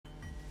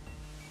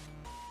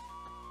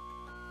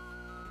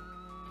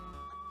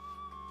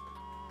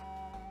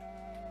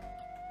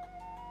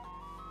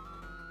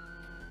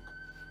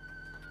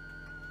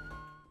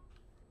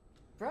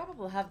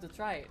probably have to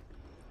try it.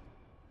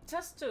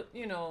 Just to,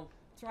 you know,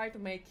 try to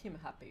make him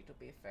happy, to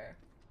be fair.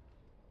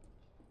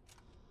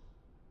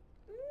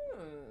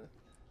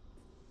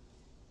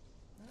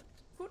 That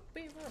could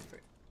be worth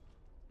it.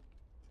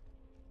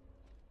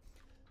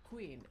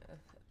 Queen,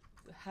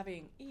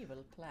 having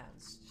evil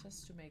plans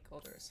just to make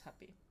others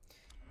happy.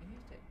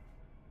 Anything.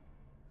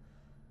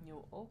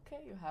 You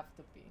okay? You have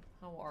to be.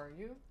 How are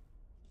you?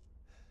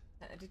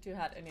 Did you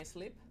had any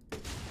sleep?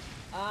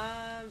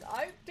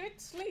 I did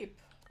sleep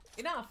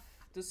enough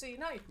to see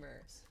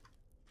nightmares.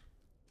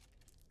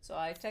 So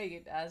I take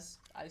it as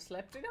I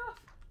slept enough.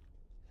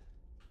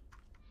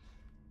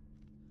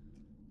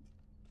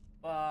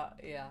 But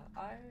yeah,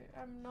 I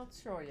am not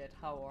sure yet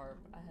how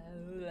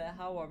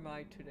am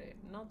I today?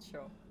 Not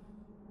sure.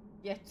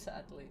 Yet,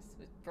 at least.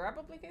 It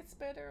probably gets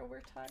better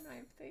over time,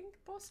 I think.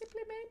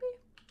 Possibly, maybe?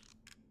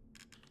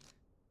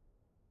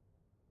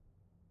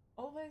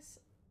 Always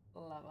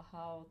love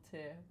how to...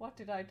 What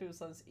did I do?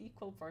 Sounds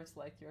equal parts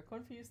like you're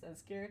confused and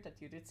scared that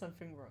you did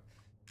something wrong.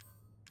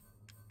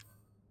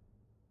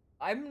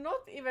 I'm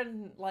not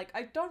even... Like,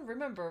 I don't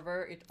remember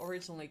where it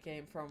originally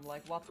came from.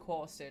 Like, what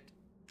caused it.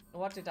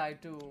 What did I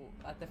do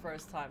at the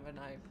first time when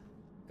I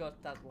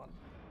got that one?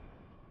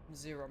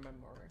 Zero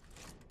memory.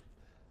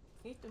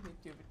 Need to hit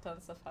you with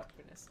tons of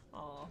happiness.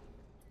 Aww.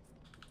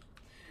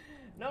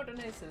 No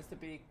donations to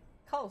be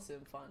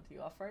calcium fund,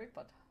 you offer it,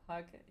 but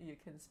hug you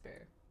can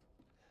spare.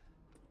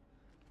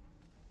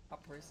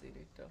 Appreciate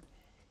it though.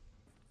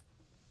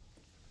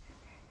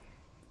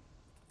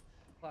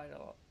 Quite a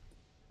lot.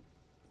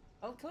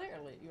 Well,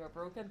 clearly you are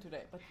broken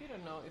today, but you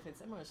don't know if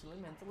it's emotionally,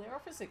 mentally, or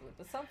physically,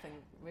 but something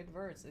with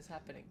words is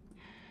happening.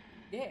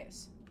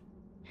 Yes.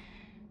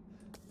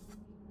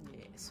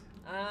 Yes.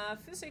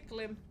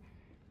 Physically...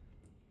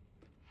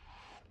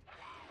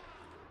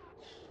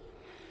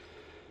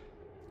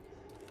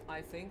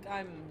 I think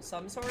I'm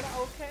some sort of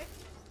okay.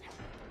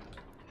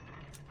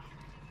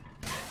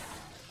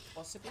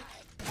 Possibly.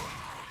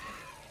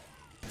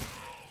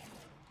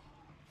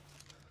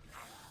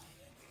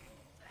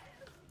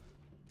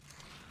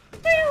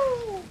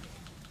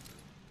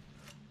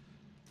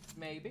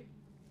 Maybe.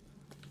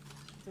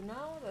 So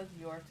now that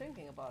you are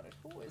thinking about it,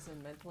 who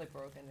isn't mentally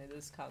broken in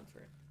this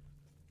country?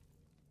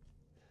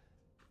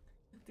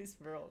 This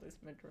world is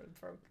mentally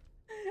broken.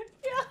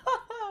 Yeah,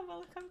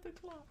 welcome to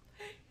club.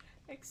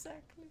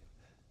 Exactly.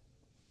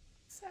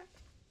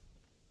 Exactly.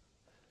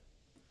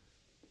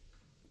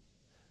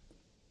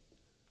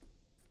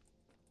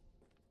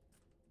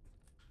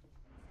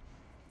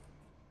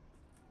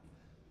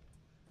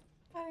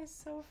 That is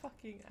so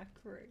fucking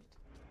accurate.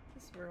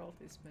 This world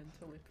is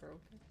mentally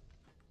broken.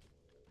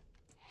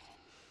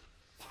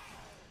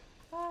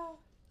 Ah.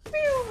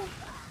 Phew!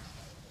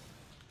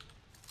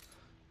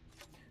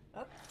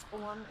 That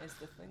one is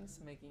the things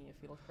making you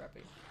feel crappy.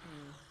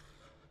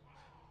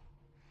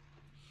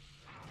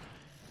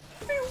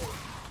 Phew!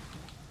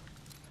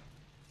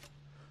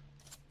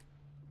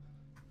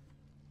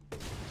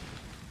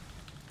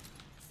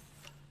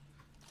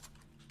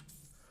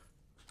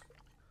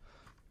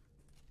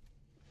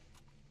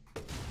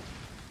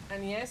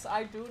 And yes,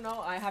 I do know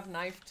I have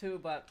knife too,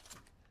 but...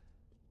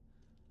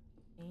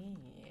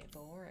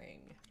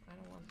 boring. I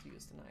don't want to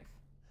use the knife.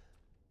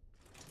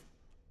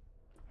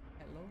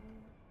 Hello?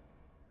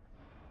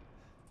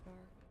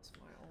 It's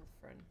my old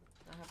friend.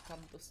 I have come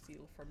to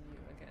steal from you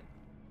again.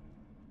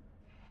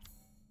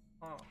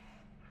 Oh.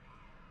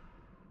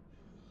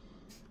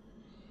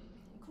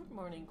 Good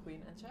morning,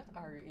 Queen and chat.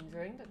 Are you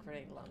enjoying the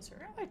grenade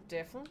launcher? I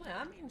definitely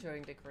am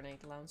enjoying the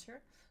grenade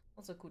launcher.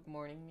 Also, good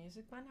morning,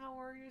 Music Man. How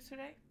are you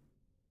today?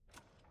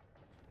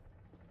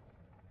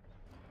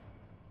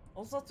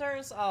 Also,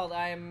 turns out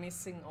I am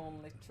missing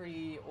only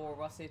 3 or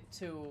was it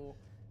 2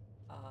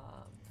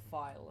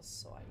 files,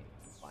 so I need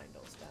to find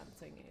those damn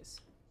thingies.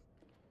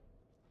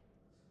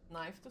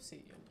 Knife to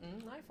see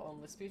you. Knife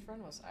only speedrun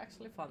was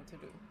actually fun to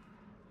do.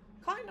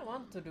 Kinda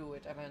want to do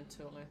it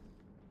eventually,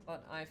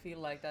 but I feel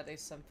like that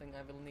is something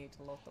I will need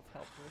a lot of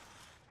help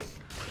with.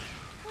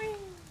 Whee!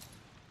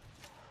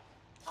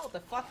 How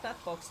the fuck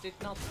that box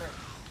did not break?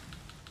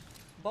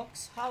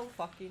 Box, how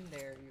fucking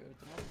dare you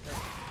to not break?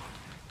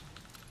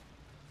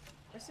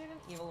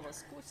 Resident Evil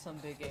was good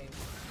zombie game.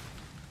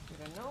 You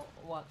don't know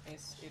what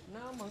is it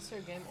now, monster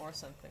game or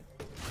something.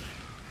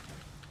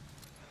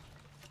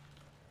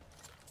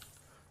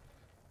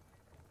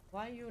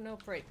 Why you no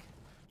break?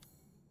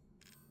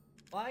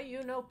 Why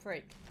you no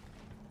break?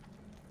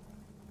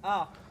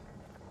 Ah.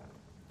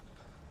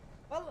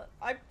 Well,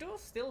 I do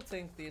still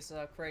think these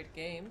are great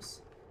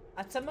games.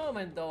 At the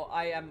moment though,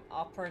 I am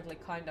apparently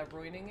kind of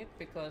ruining it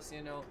because,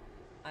 you know,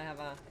 I have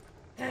a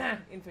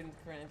infinite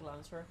grenade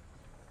launcher.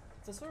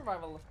 It's a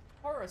survival,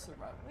 horror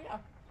survival, yeah.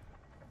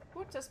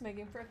 Good, just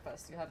making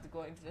breakfast. You have to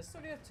go into the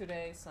studio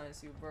today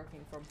since you're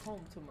working from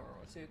home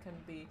tomorrow, so you can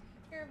be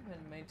here when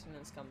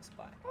maintenance comes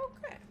by.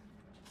 Okay.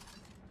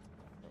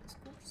 Sounds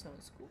good,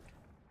 sounds good.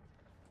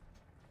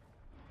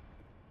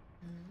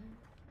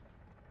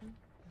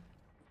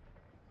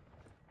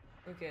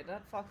 Okay,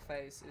 that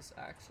fuckface is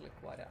actually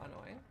quite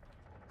annoying.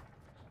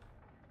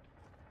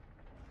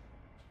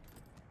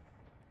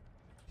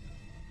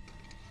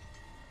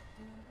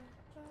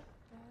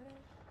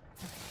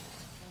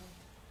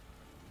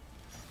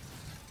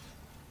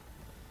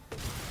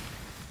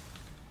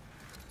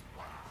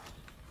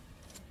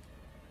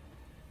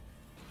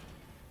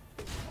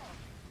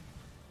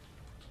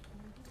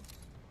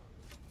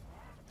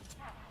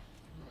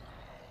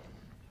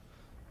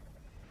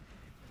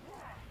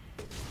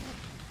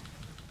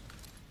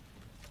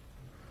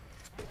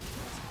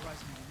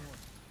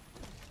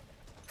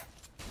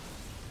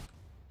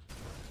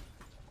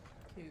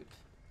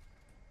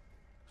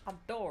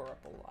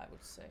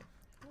 would say.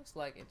 Looks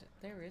like it.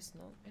 There is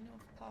not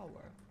enough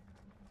power.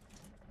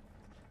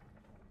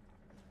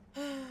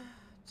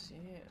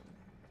 Damn.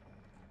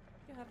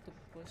 You have to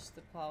push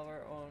the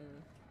power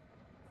on.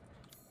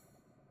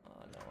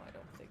 Oh no, I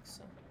don't think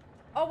so.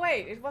 Oh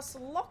wait, it was a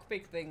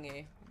lockpick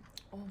thingy.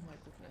 Oh my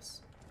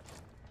goodness.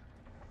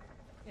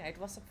 Yeah, it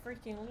was a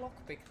freaking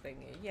lockpick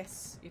thingy.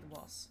 Yes, it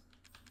was.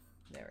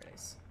 There it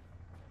is.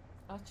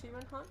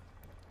 Achievement hunt?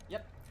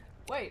 Yep.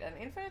 Wait, an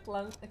infinite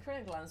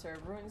Chronic Lancer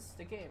ruins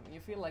the game. You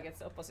feel like it's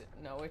the opposite.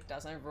 No, it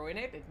doesn't ruin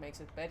it. It makes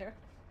it better.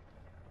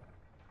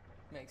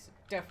 Makes it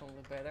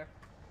definitely better.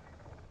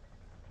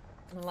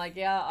 Like,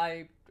 yeah,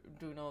 I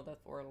do know that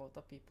for a lot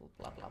of people,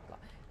 blah blah blah.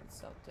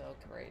 It's not so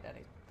great and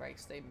it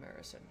breaks the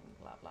immersion,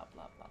 blah blah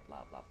blah blah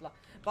blah blah blah.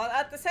 But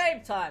at the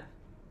same time,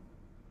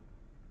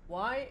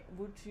 why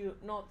would you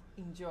not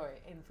enjoy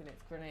Infinite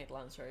Grenade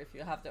Launcher if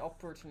you have the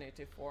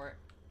opportunity for it?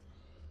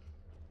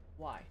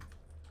 Why?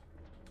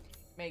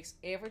 Makes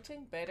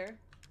everything better.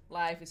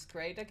 Life is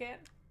great again.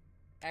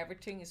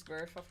 Everything is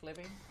worth of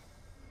living.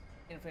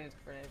 Infinite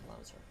Grenade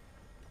Launcher.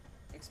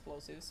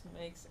 Explosives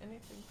makes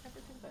everything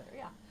better,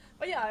 yeah.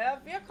 But yeah,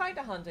 we are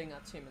kinda hunting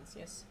achievements,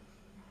 yes.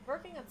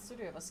 Working at the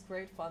studio was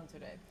great fun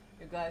today.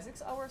 You guys,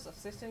 6 hours of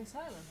sitting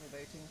silently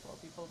waiting for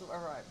people to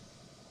arrive.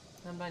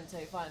 And when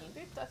they finally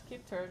did, that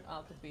kid turned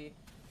out to be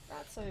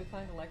that, so you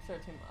kinda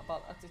lectured him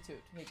about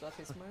attitude. He got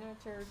his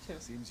manager to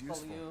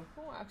call you,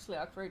 who actually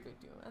agreed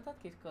with you, and that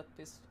kid got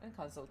pissed and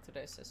cancelled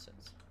today's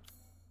sessions.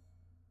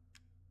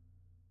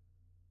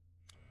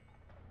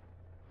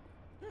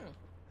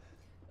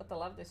 But I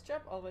love this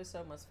job, always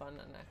so much fun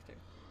and active.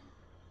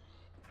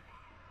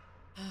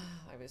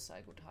 I wish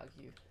I could hug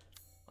you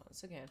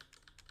once again.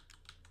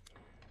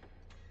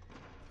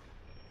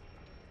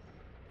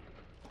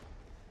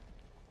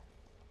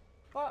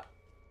 But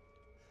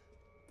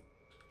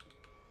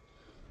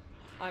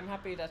I'm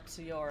happy that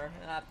your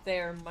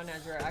their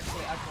manager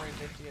actually agreed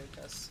with you,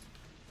 because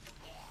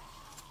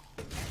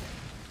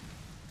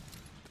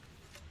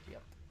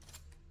yep.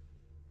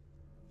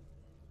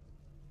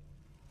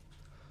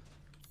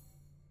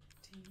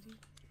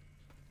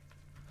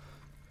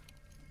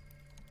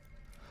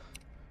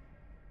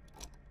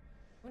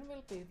 When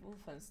will be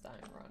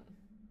Wolfenstein run?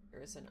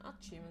 There is an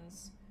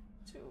achievements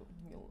too.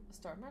 You'll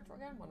start Metro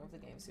again, one of the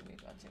games you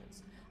need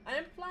achievements. I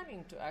am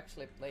planning to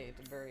actually play it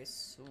very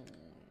soon,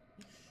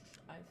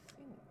 I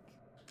think.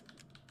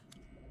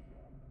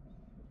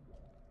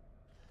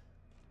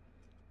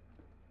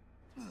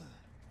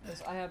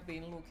 Because I have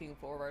been looking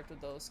forward to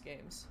those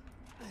games.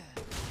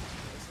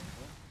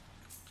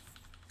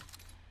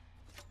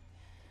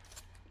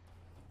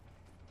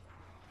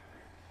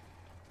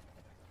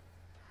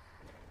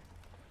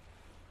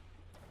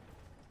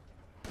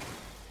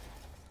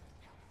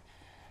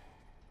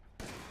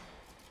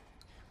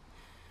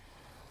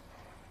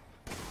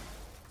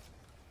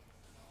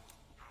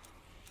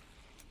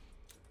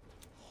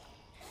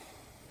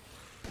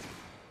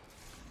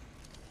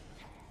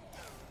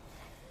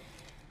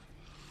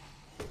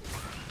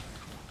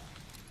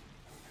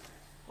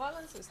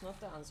 Violence is not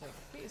the answer.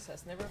 Peace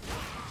has never been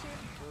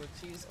achieved through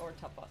cheese or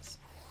tapas.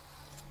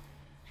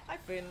 Hi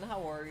Finn,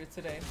 how are you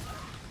today?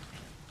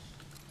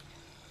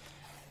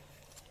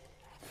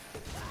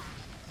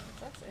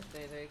 That's if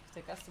they take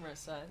the customer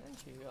side and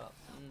cheer you up.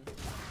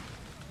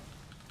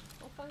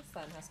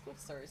 Wolfenstein has good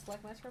stories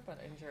like Metro, but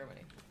in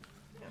Germany.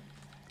 Yeah.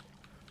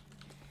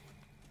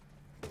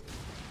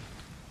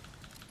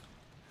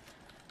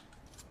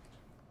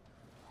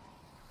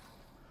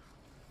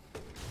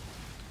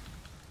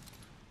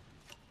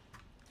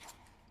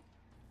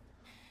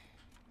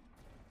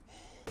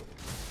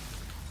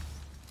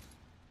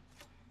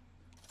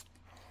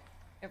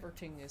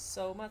 Everything is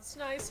so much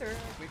nicer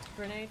with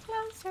Grenade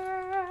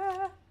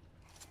Lancer.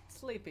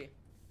 Sleepy.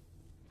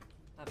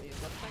 Have you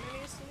got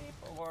any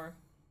sleep or?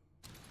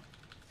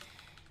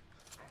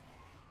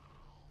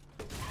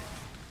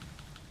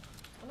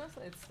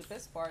 Honestly, it's the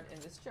best part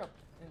in this job,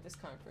 in this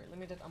country.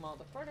 Limited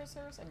amount of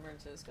producers and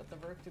merchants got to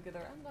work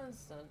together and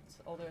understand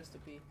all there is to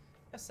be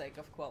for the sake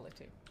of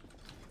quality.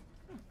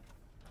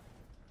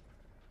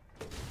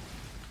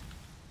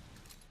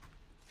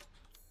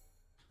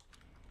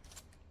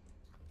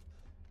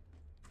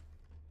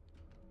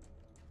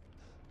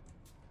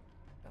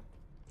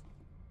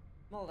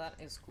 Well, that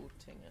is a good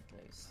thing at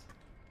least.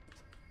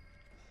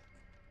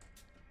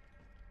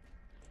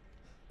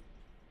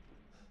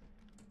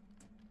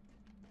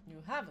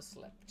 You have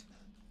slept,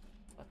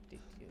 but did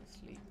you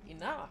sleep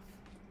enough?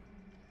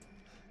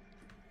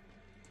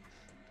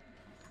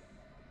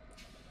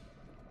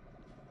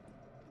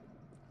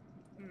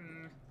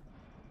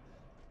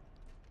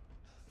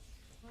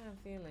 I have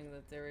a feeling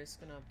that there is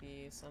gonna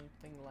be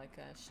something like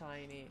a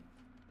shiny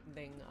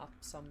thing up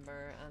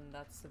somewhere, and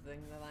that's the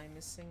thing that I'm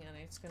missing, and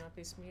it's gonna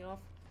piss me off.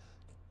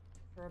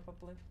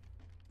 Probably.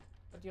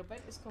 But your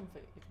bed is comfy.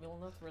 It will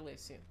not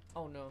release you.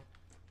 Oh no.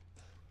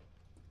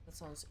 That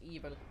sounds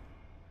evil.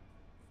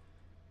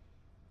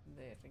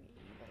 Very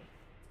evil.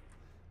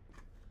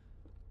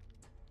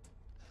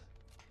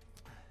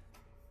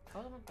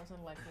 Ultimate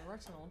doesn't like the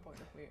original point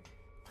of view.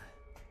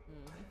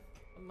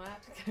 Mm-hmm.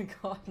 Matt can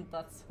go on,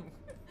 that's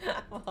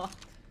what?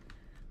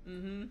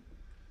 Mm-hmm.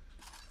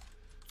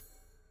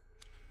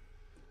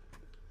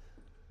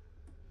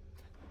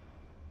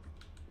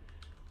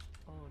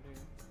 Oh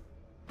dear.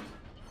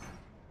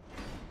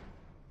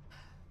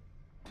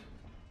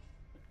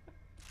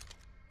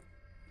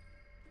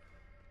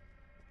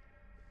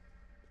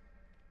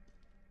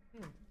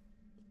 Hmm.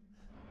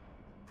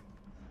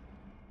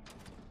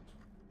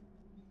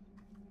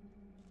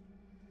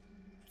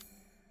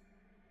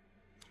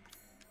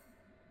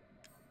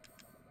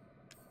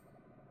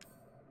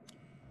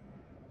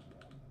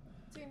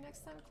 See you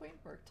next time, Queen.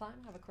 Work time.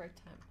 Have a great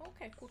time.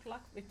 Okay, good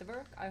luck with the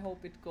work. I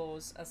hope it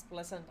goes as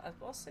pleasant as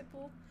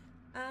possible.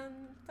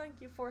 And thank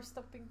you for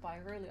stopping by.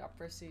 Really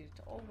appreciate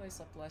it. Always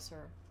a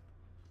pleasure.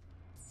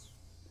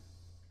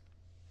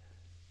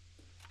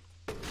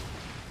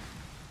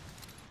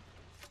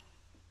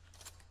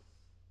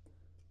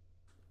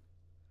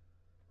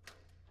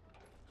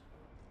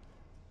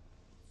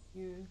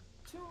 You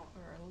two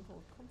are a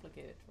little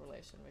complicated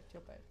relation with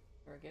your pet.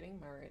 We're getting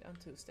married on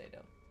Tuesday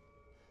though.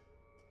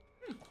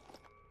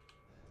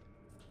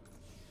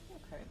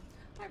 Okay.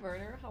 Hi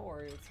Werner, how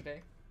are you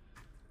today?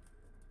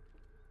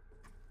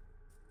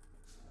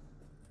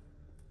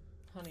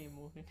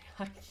 Honeymoon in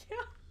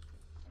IKEA.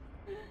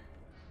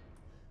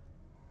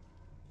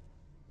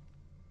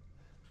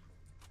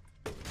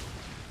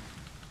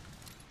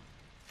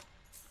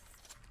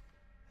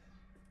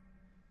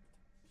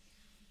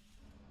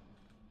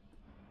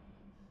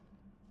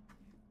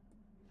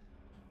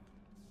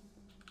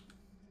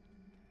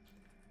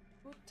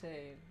 Good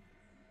day.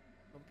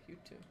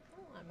 Computer.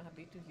 Oh, I'm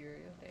happy to hear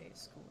your day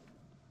is good.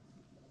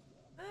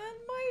 And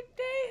my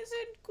day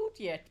isn't good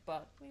yet,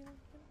 but we'll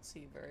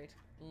see where it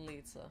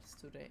leads us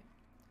today.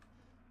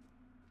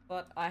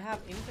 But I have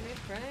infinite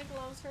grenade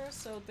launchers,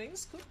 so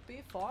things could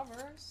be far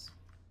worse.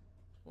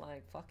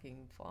 Like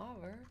fucking far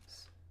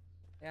worse.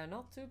 They are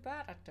not too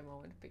bad at the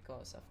moment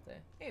because of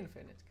the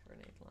infinite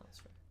grenade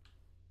launcher.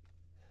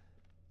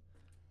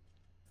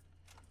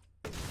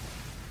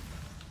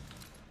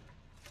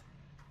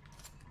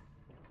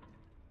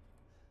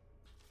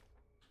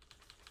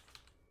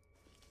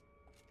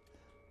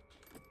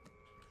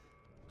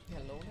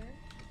 Hello there.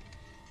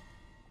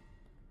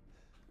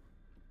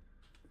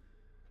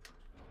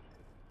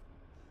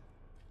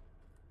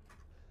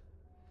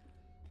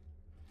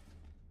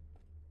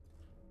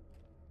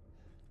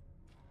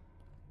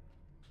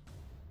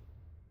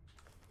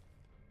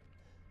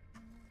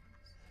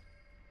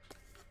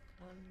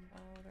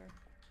 Gunpowder.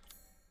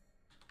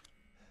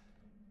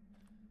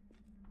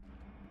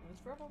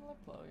 You'll probably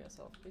blow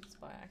yourself bits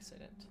by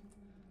accident.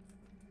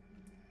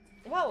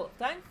 Well,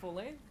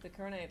 thankfully, the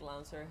grenade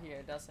launcher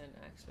here doesn't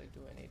actually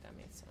do any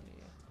damage on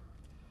you.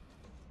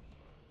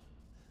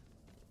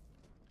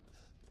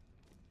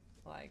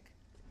 Like,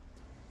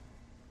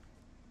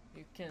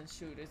 you can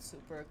shoot it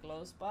super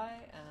close by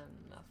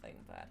and nothing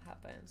bad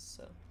happens,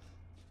 so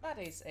that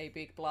is a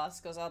big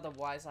plus, because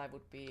otherwise I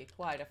would be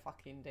quite a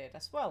fucking dead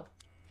as well.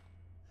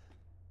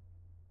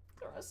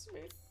 Trust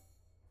me.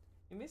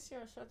 You miss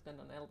your shotgun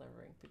on Elden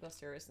Ring because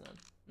there is none.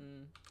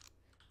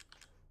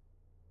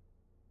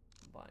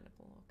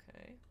 Combinable,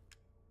 okay.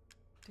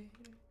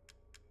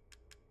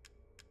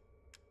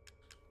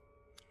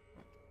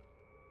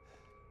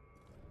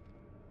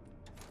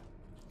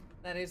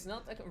 That is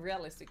not a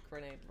realistic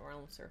grenade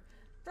launcher.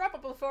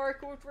 Probably for a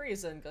good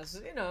reason,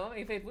 because, you know,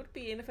 if it would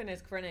be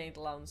infinite grenade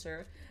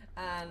launcher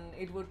and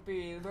it would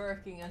be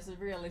working as a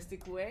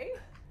realistic way,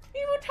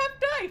 he would have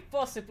died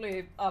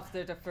possibly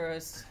after the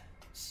first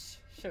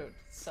shoot.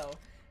 So,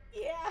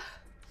 yeah.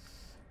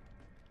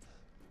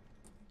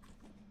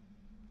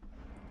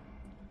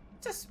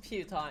 Just a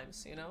few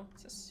times, you know?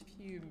 Just a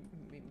few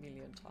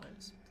million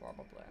times,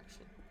 probably,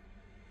 actually.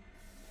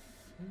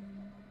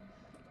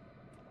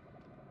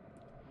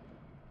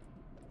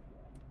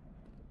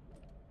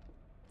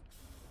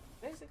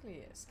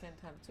 Basically, yes, can't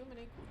have too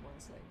many good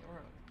ones laying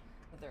around.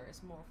 But there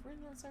is more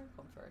freelancer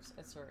comforts,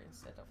 etc.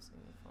 instead of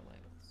singing for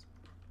labels.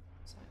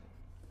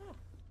 Oh.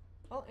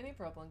 Well, any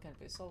problem can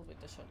be solved with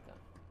the shotgun.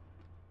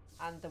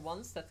 And the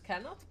ones that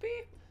cannot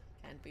be,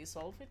 can be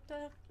solved with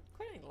the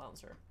grenade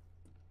launcher.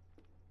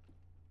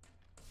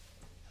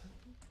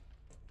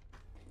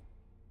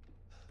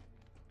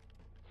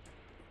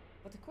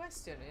 But the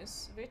question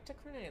is, with the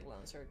grenade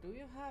launcher, do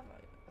you have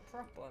a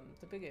problem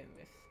to begin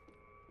with?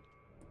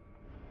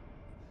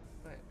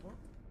 Wait, what?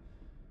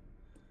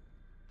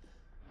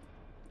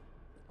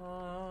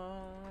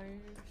 I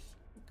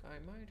think I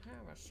might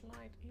have a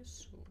slight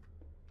issue.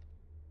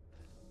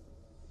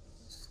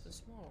 This is the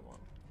small one.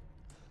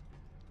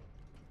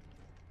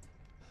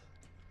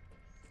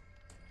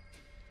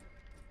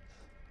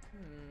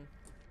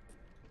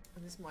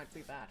 This might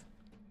be bad.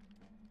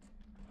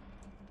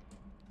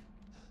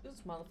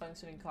 This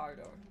malfunctioning car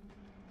door.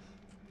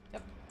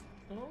 Yep.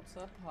 Looks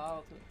up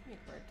how to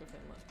migrate to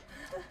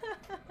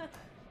Finland.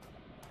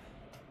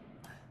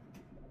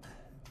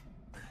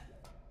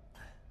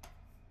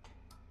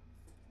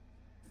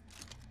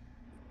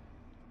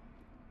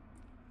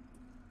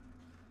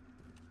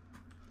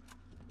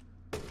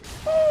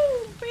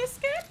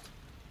 Biscuit?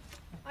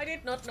 I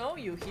did not know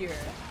you here.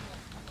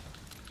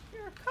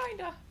 You're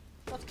kinda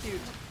not cute.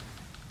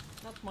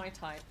 Not my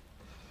type.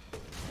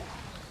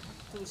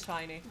 Too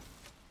shiny.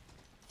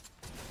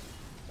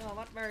 So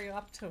what were you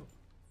up to?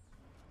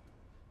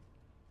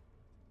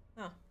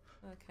 Oh,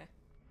 okay.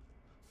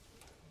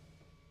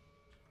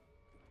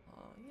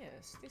 Oh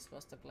yes, this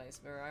was the place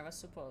where I was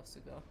supposed to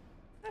go.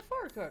 I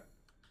forgot.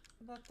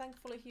 But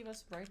thankfully he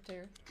was right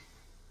there.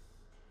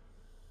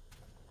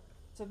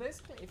 So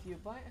basically, if you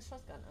buy a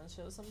shotgun and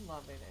show some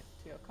love in it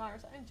to your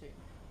car's engine, it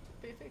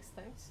should be fixed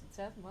thanks to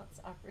that much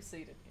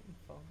appreciated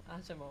info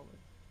at the moment.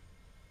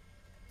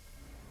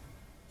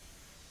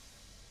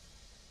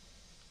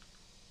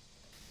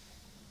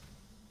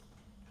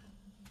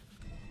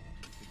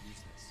 Could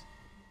use this.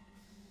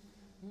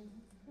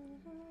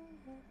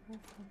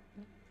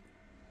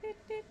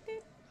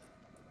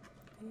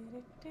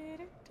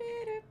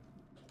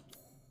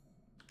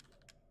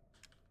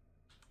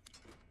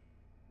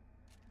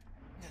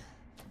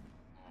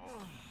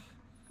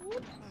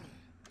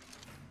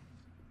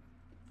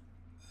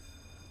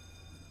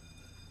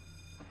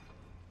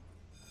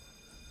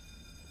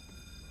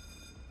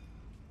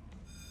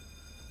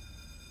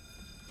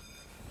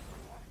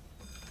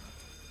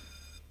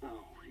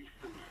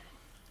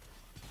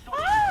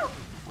 Oh!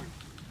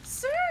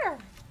 Sir!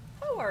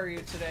 How are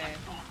you today?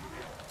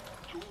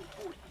 Join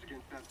forces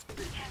against that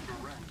bitch,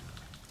 Miranda.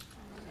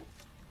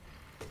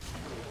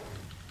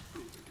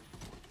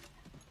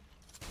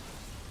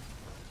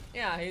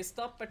 Yeah, he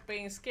stopped at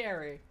being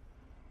scary.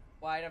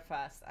 Quite a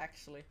fast,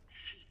 actually.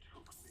 She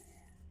took me.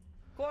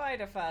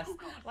 Quite a fast.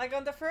 Like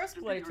on the first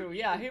playthrough,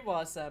 yeah, he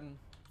was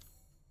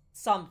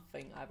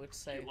something, I would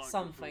say.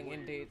 Something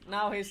indeed.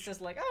 Now he's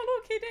just like, oh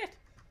look, he did!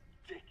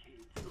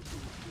 Decades of brute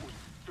force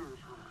serve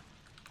her.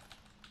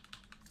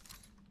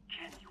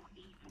 Can you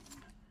even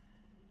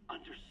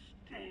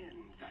understand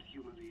that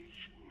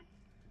humiliation?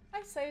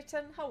 Hi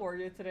Satan, how are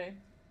you today?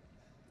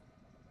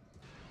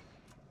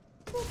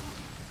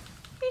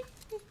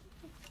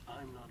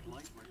 I'm not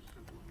like my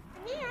sibling.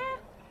 Yeah.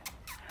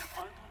 I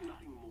want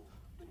nothing more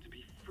than to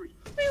be free.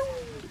 So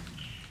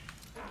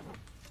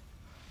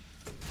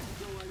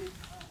I need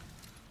time.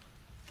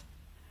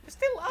 You're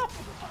still up!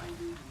 I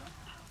need enough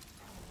time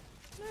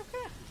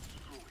Okay. to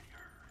destroy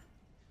her.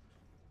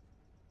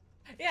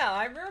 Yeah,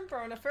 I remember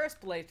on the first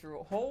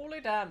playthrough,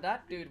 holy damn,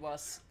 that dude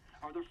was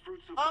Are the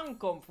fruits of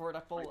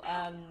uncomfortable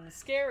and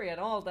scary and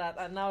all that,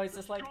 and now it's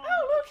just like,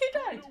 oh look, he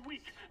died! the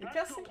weak. The That's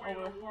casting the way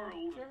over of the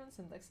world. German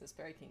syntax is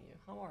breaking you.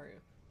 How are you?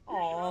 You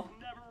Aww. should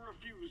have never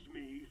refused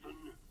me, Ethan.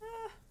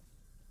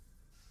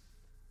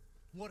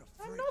 What a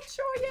I'm freak. not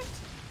sure yet.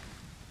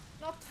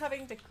 Not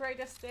having the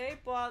greatest day,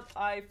 but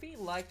I feel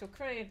like the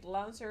grenade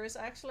launcher is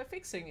actually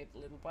fixing it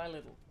little by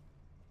little.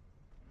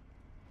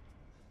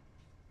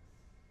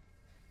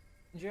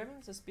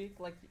 German to speak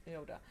like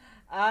Yoda.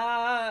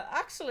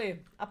 Actually,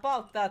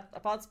 about that,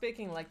 about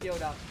speaking like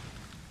Yoda.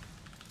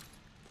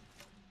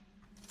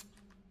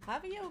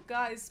 Have you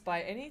guys,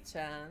 by any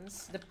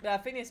chance, the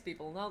Finnish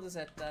people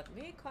noticed that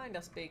we kind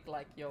of speak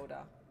like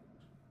Yoda?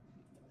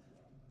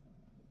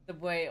 The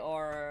way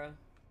our,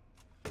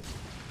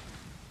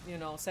 you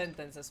know,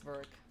 sentences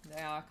work.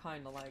 They are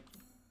kind of like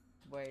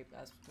the way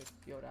as with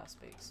Yoda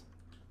speaks.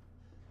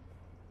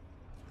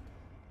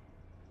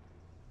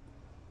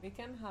 We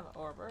can have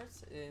our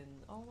words in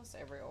almost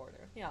every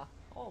order. Yeah,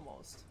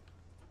 almost.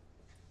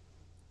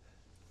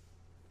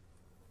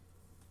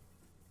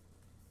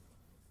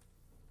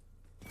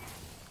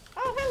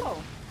 Oh,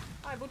 hello!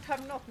 I would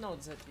have not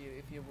noticed you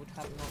if you would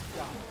have not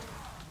jumped.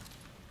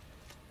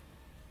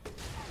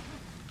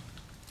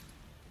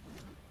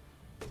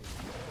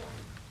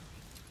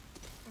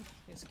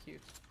 He's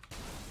cute.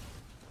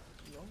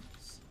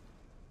 Yonks.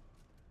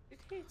 Did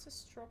he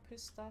just drop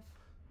his stuff?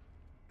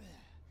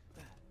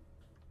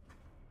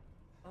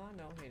 Oh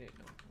no, he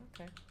didn't.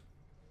 Okay.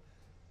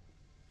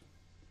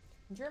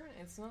 In German,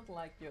 it's not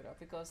like Yoda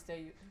because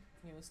they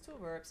use two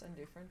verbs and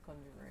different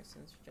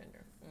conjugations for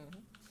gender.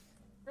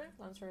 Grenade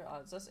launcher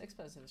are just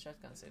expensive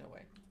shotguns in a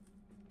way.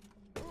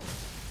 Oh,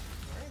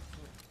 very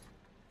cool.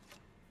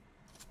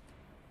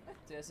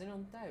 Vettyä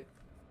sinun täytyy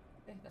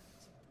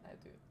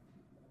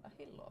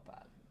hilloa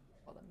päälle.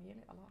 Ota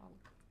mieliala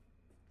alkaa.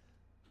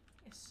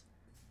 Yes.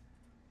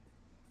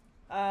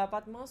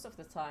 But most of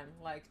the time,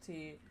 like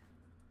the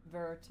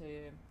verb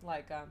to,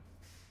 like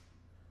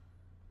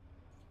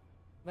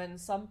when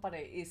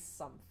somebody is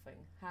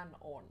something, hand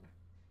on,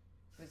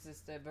 which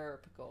is the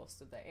verb goes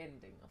to the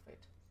ending of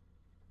it.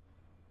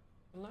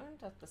 Learn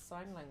that the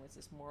sign language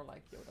is more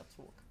like Yoda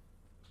talk.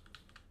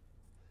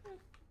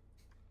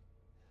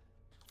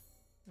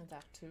 And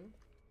that too.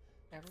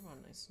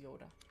 Everyone is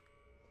Yoda.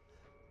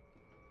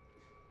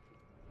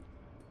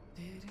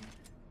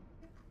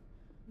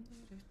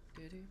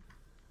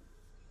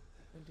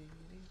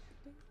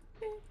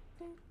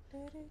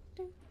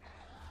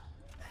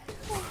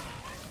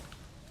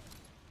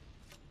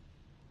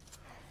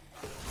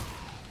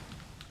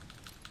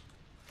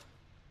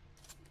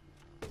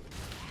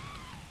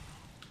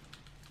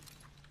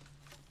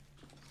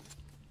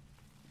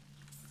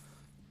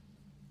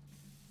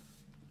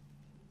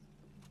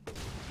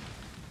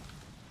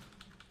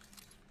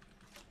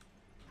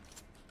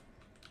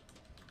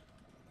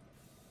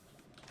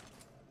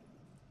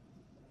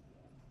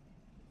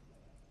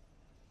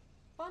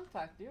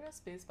 Fun fact, the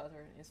USB's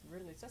pattern is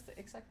really just the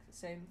exact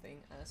same thing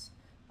as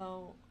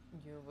how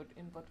you would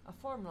input a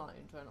formula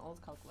into an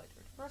old calculator.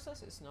 The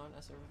process is known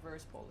as a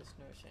reverse Polish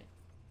notation.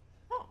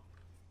 Oh!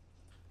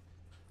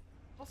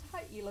 Also,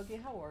 hi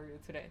Elogi, how are you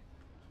today?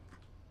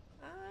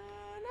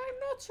 And I'm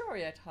not sure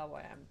yet how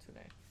I am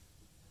today.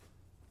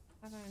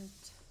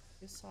 Haven't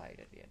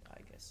decided yet,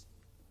 I guess.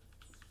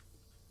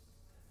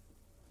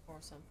 Or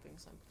something.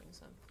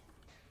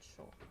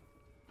 Sure.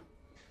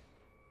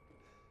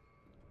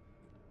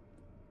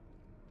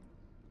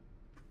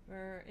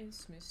 Where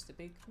is Mr.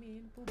 Big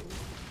Mean Boo Boo?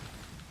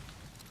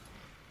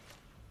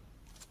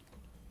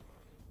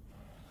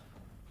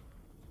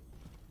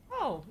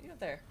 Oh, you're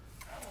there.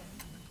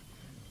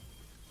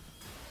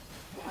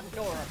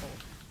 Adorable.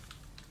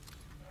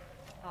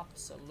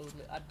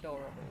 Absolutely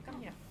adorable.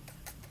 Come here.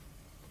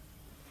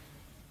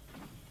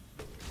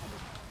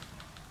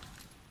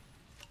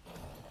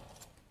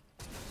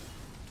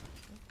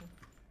 Okay.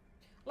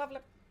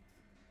 Lovely.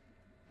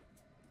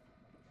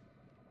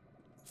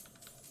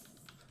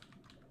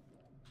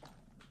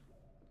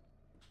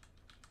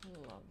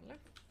 Lovely.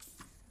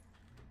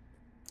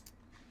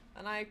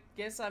 And I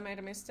guess I made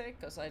a mistake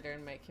because I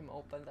didn't make him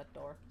open that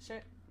door.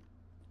 Shit.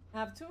 I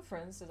have two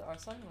friends that are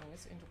sign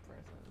language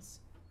interpreters.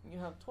 You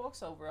have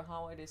talks over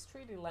how it is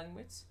 3D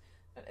language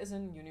that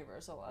isn't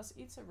universal, as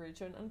each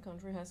region and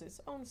country has its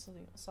own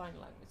sign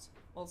language,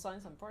 while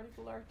signs and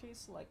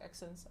particularities like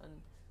accents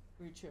and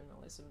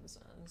regionalisms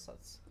and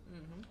such.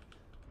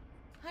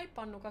 Hi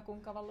Pannuka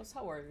Kunkavallos,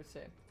 how are you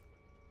today?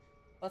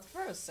 But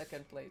first,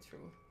 second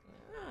playthrough.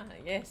 Ah,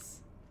 yes.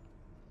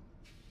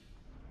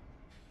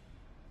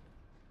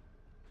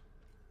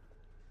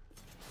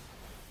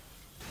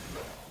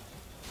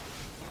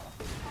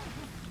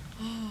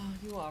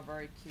 You are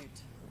very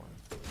cute one.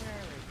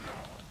 Very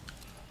cute.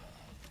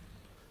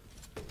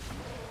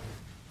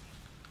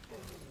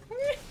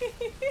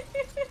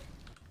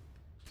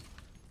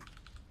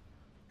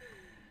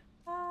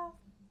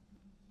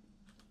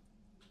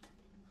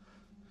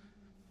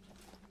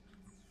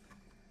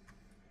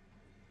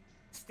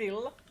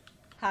 Still,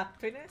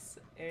 happiness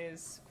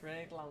is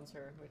grenade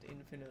launcher with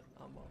infinite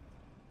ammo.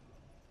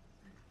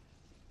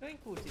 Doing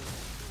cooties.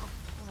 Oh,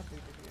 I'm happy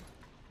to hear.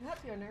 You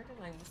have your nerdy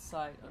language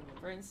side on your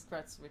brain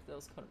scratched with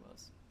those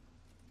combos.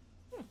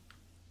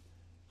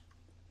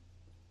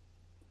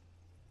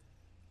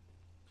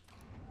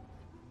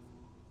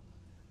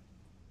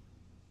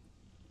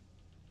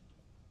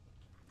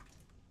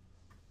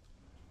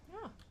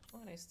 Ah,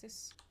 what is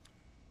this?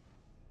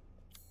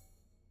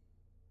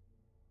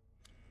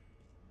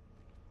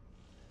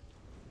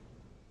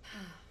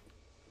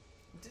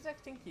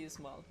 Detecting keys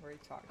smell, very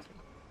charging.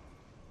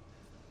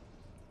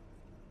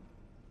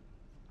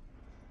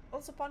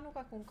 Also,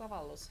 Pannuka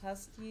Kunkavallos,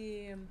 has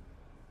the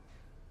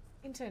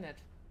internet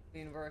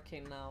been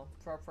working now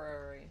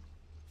properly?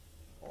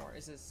 Or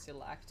is it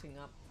still acting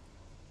up?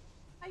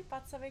 Hi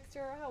Patsa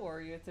Victor, how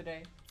are you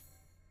today?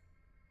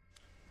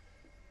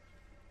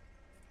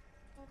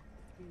 Oh,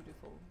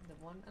 beautiful, the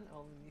one and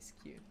only Miss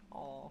Q. Aw,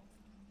 oh,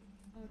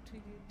 to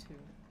you too.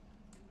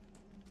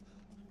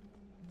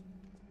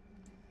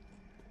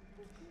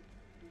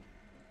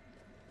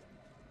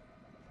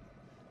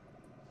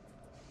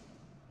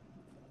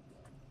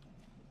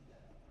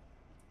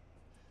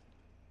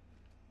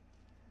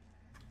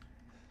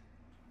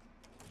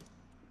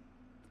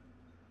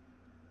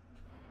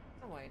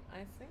 Oh wait,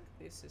 I think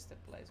this is the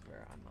place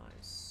where am I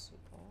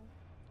supposed?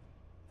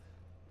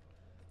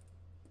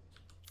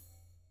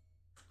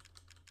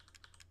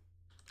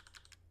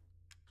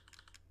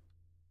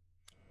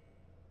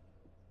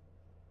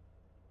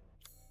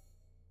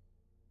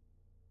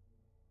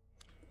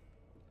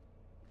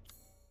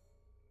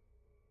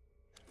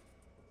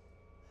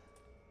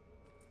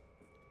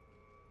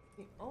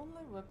 The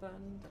only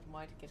weapon that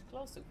might get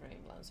close to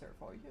Grenade Lancer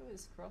for you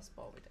is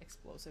crossbow with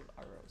explosive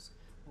arrows.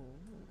 Ooh,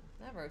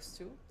 that works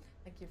too.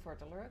 Thank you for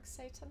the lurk,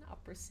 Satan.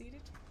 Appreciate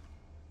it.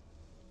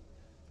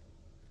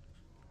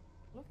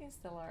 Looking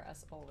stellar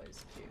as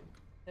always, Q.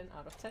 10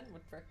 out of 10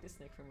 would practice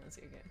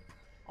necromancy again.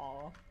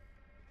 Aw.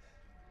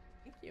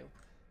 Thank you.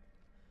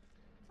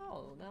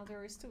 Oh, now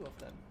there is two of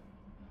them.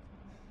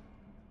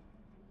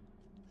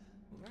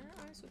 Were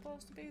I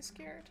supposed to be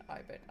scared?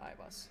 I bet I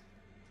was.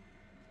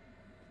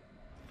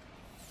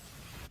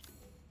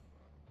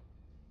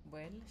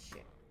 Well,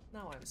 shit.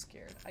 Now I'm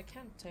scared. I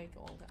can't take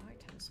all the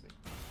items with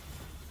me.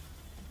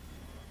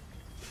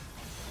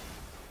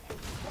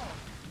 Oh.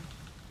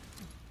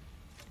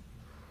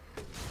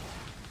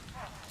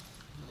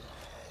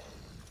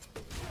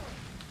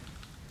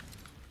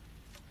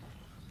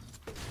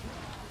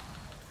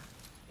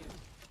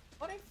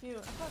 What if you...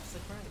 That's the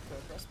current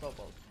crossbow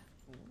bolt.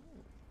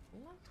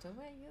 Ooh, not the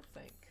way you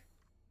think.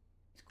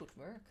 It could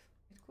work.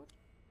 It could.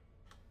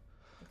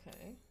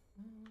 Okay.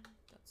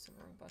 That's the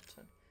wrong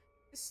button.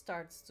 This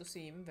starts to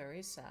seem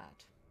very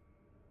sad.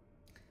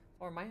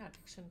 For my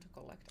addiction to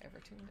collect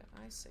everything that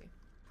I see.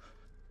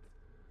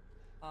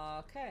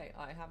 Okay,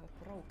 I have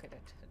broken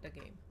the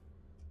game.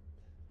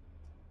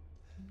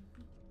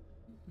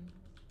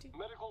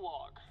 Medical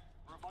log.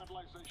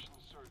 Revitalization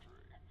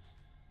surgery.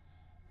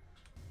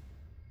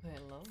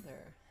 Hello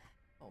there.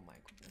 Oh my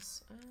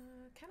goodness.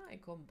 Can I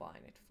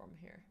combine it from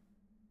here?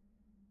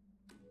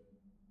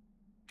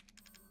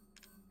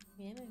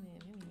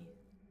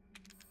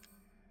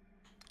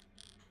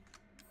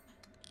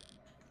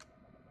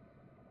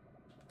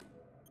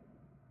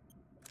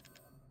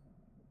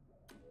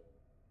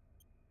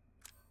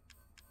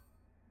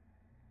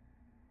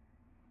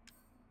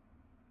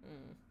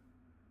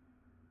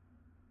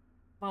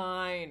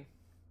 Fine.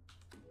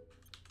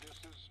 This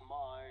is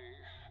my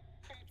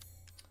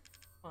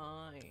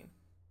Fine.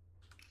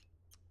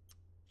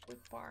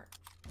 Good part.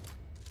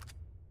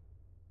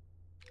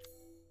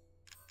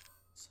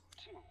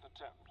 18th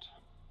attempt.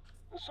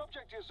 The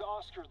subject is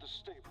Oscar the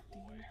Stable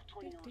Boy,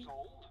 20 years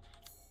old.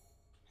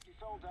 He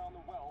fell down the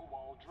well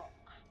while drunk.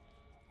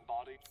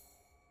 Body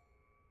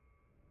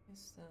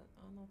Is that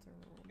another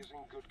room? is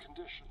in good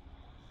condition.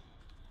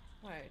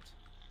 Wait.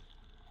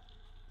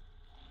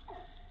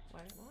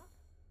 Wait, what?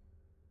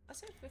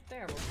 As if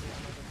there would be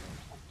another room.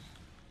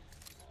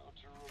 Now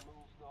to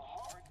remove the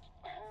heart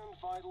and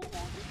vital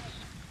organs.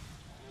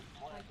 And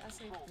implant Like,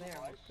 as if control there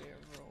would device. be a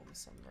room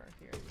somewhere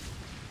here.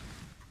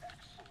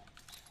 Excellent.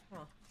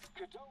 Huh.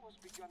 Cadeau has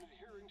begun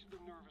adhering to the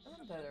nervous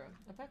Even system. better.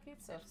 A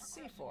packet of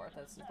C4,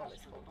 that's the bullet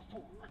Faster than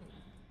hole.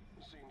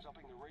 before. Seems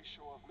upping the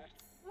ratio of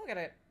Look at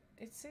it.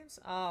 It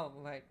seems. Oh,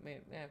 wait,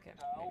 maybe. Okay,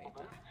 maybe metal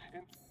not.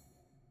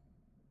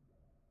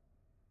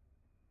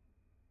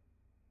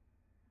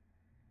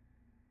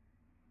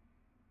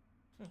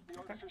 in the Okay.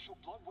 artificial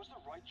blood was the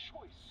right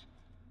choice.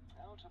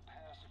 Now to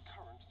pass a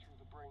current through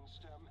the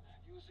brainstem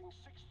using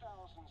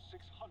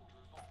 6,600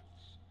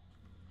 volts.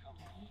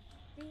 Come on.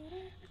 It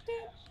has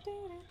to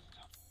work this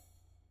time.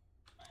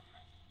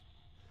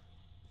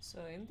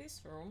 So in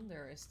this room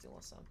there is still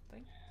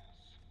something.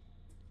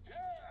 Yes!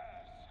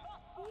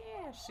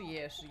 Yes,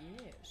 yes,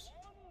 yes.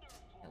 Wonderful!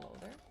 Hello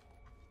there.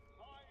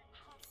 My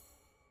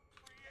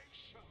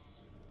creation!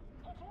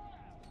 At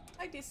last!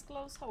 Hi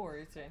Disclose, how are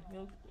you today? You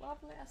look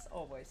lovely as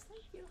always.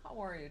 Thank you. How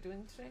are you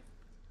doing today?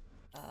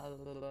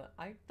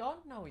 I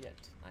don't know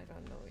yet. I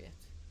don't know yet.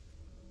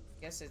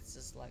 Guess it's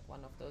just like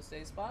one of those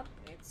days, but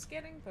it's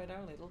getting better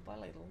little by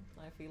little,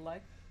 I feel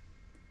like.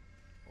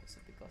 Also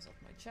because of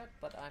my chat,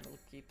 but I will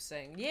keep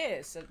saying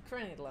yes, a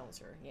grenade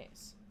launcher,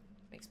 yes.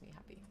 Makes me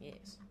happy,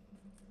 yes.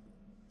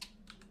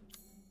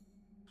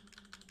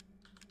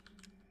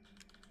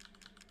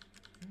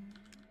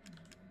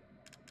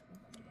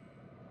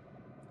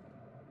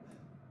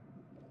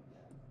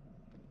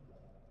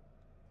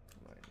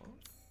 Wait, what?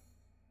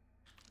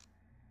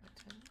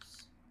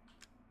 Items.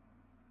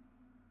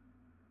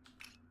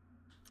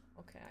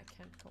 Okay, I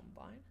can't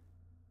combine.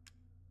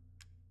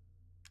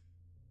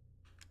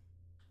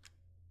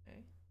 Okay.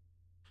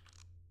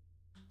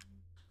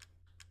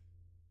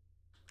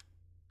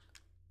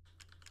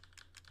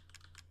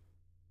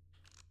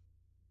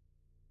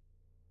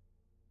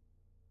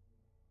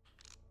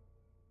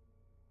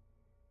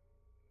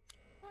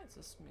 I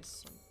just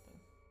missed something.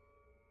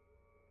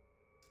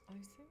 I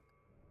think.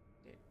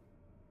 Did.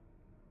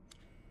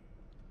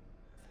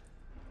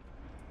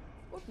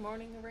 Good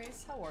morning,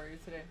 Erase. How are you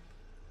today?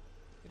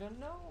 You don't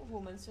know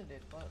who mentioned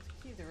it, but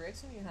Key, the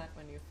reaction you had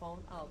when you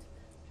found out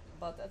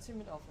about the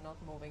achievement of not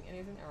moving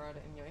anything around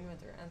in your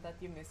inventory and that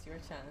you missed your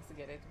chance to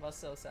get it was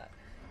so sad.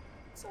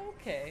 It's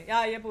okay.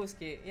 Yeah,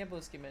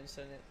 Yabuski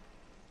mentioned it.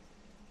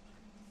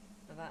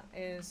 And that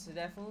is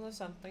definitely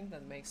something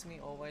that makes me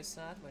always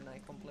sad when I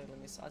completely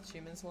miss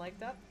achievements like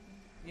that.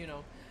 You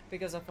know,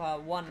 because of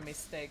one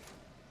mistake.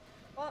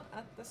 But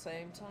at the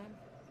same time,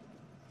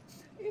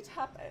 it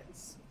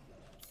happens.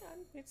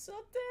 And it's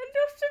not the end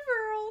of the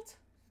world.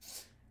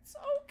 It's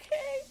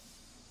okay.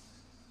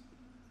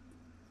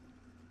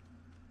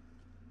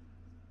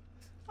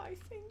 I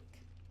think.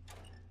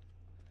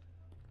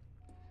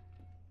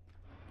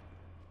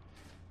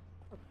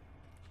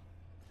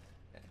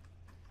 Okay.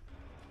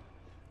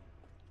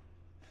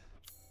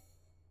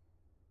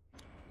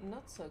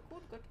 Not so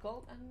good, got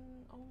gold and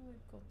only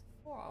got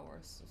 4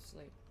 hours of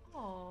sleep.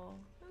 Oh,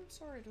 I'm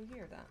sorry to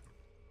hear that.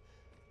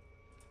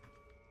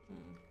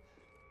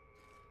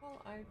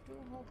 Well, I do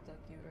hope that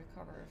you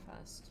recover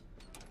fast.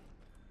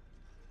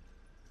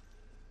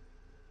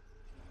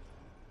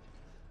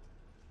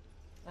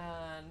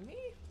 And me?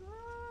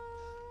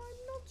 I'm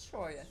not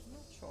sure yet,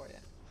 not sure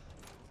yet.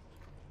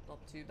 Not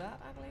too bad,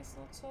 at least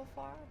not so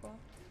far, but...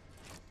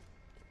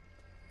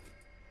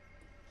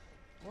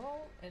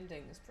 Well,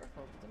 ending is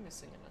preferable to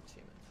missing an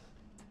achievement.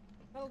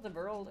 Well, the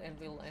world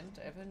will end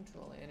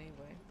eventually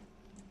anyway.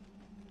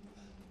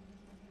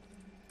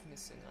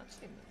 Missing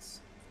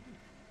achievements.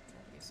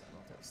 That is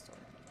another story.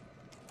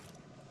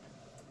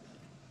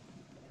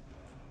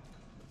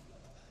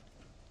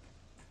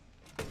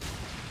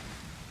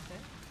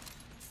 Okay.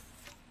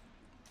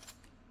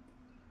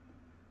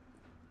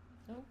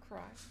 Don't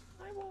cry.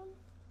 I won.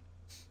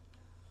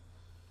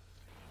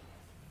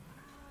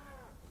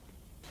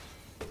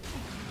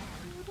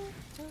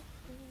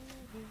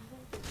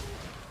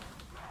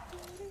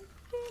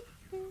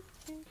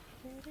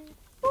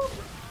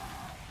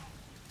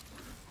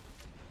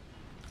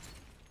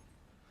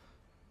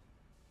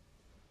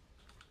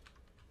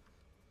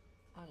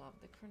 I love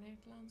the grenade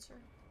lancer.